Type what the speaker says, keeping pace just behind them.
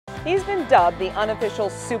He's been dubbed the unofficial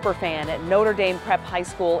superfan at Notre Dame Prep High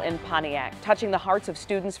School in Pontiac, touching the hearts of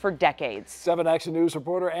students for decades. 7 Action News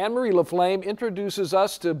reporter Anne-Marie LaFlame introduces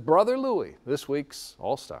us to Brother Louis, this week's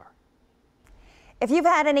All-Star. If you've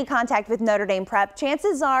had any contact with Notre Dame Prep,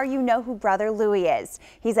 chances are you know who Brother Louis is.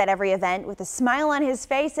 He's at every event with a smile on his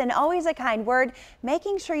face and always a kind word,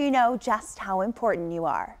 making sure you know just how important you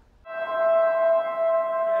are.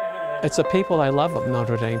 It's the people I love of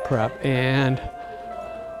Notre Dame Prep, and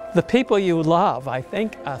the people you love, I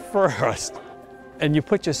think, are first, and you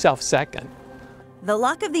put yourself second. The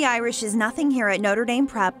luck of the Irish is nothing here at Notre Dame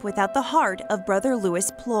Prep without the heart of Brother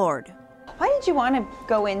Louis Plourde. Why did you want to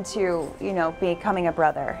go into, becoming a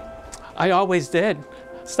brother? I always did.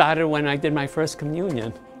 Started when I did my first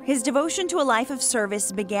communion. His devotion to a life of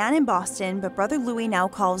service began in Boston, but Brother Louis now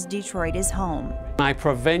calls Detroit his home. My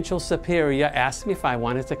provincial superior asked me if I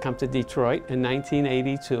wanted to come to Detroit in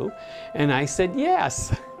 1982, and I said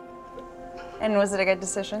yes. And was it a good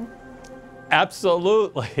decision?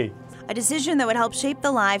 Absolutely. A decision that would help shape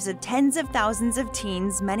the lives of tens of thousands of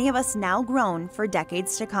teens, many of us now grown for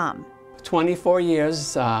decades to come. 24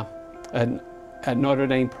 years at Notre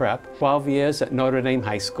Dame Prep, 12 years at Notre Dame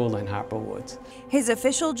High School in Harper Woods. His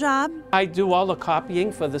official job? I do all the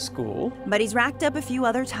copying for the school. But he's racked up a few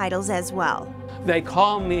other titles as well. They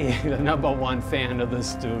call me the #1 fan of the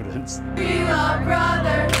students. We love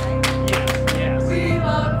Brother. Yes. We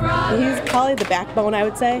love Brother. He's probably the backbone, I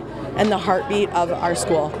would say, and the heartbeat of our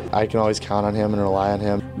school. I can always count on him and rely on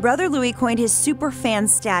him. Brother Louis coined his super fan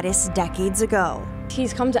status decades ago.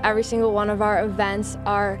 He's come to every single one of our events,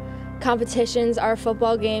 our competitions, our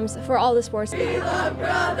football games, for all the sports. We love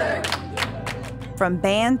Brother. From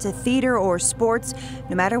band to theater or sports,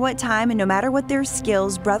 no matter what time and no matter what their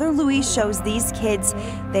skills, Brother Louis shows these kids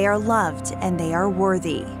they are loved and they are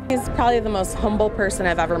worthy. He's probably the most humble person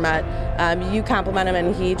I've ever met. You compliment him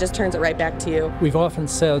and he just turns it right back to you. We've often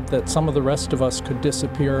said that some of the rest of us could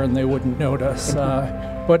disappear and they wouldn't notice.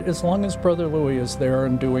 But as long as Brother Louis is there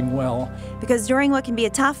and doing well. Because during what can be a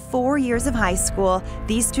tough 4 years of high school,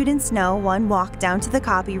 these students know one walk down to the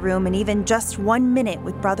copy room and even just 1 minute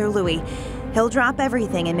with Brother Louis, he'll drop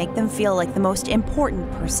everything and make them feel like the most important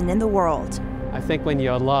person in the world. I think when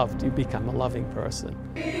you're loved, you become a loving person.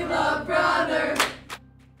 We love Brother.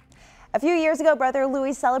 A few years ago, Brother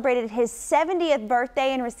Louis celebrated his 70th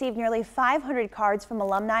birthday and received nearly 500 cards from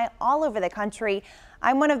alumni all over the country.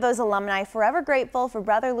 I'm one of those alumni, forever grateful for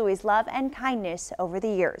Brother Louis' love and kindness over the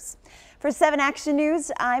years. For 7 Action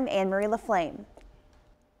News, I'm Anne-Marie LaFlame.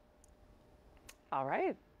 All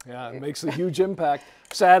right. Yeah, it makes a huge impact.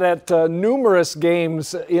 Sat at numerous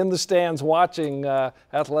games in the stands watching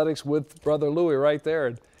athletics with Brother Louis right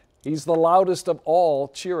there. He's the loudest of all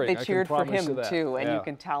cheering. They cheered for him too, and yeah. you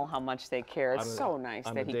can tell how much they care. It's so nice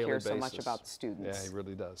that he cares so much about the students. Yeah, he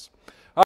really does.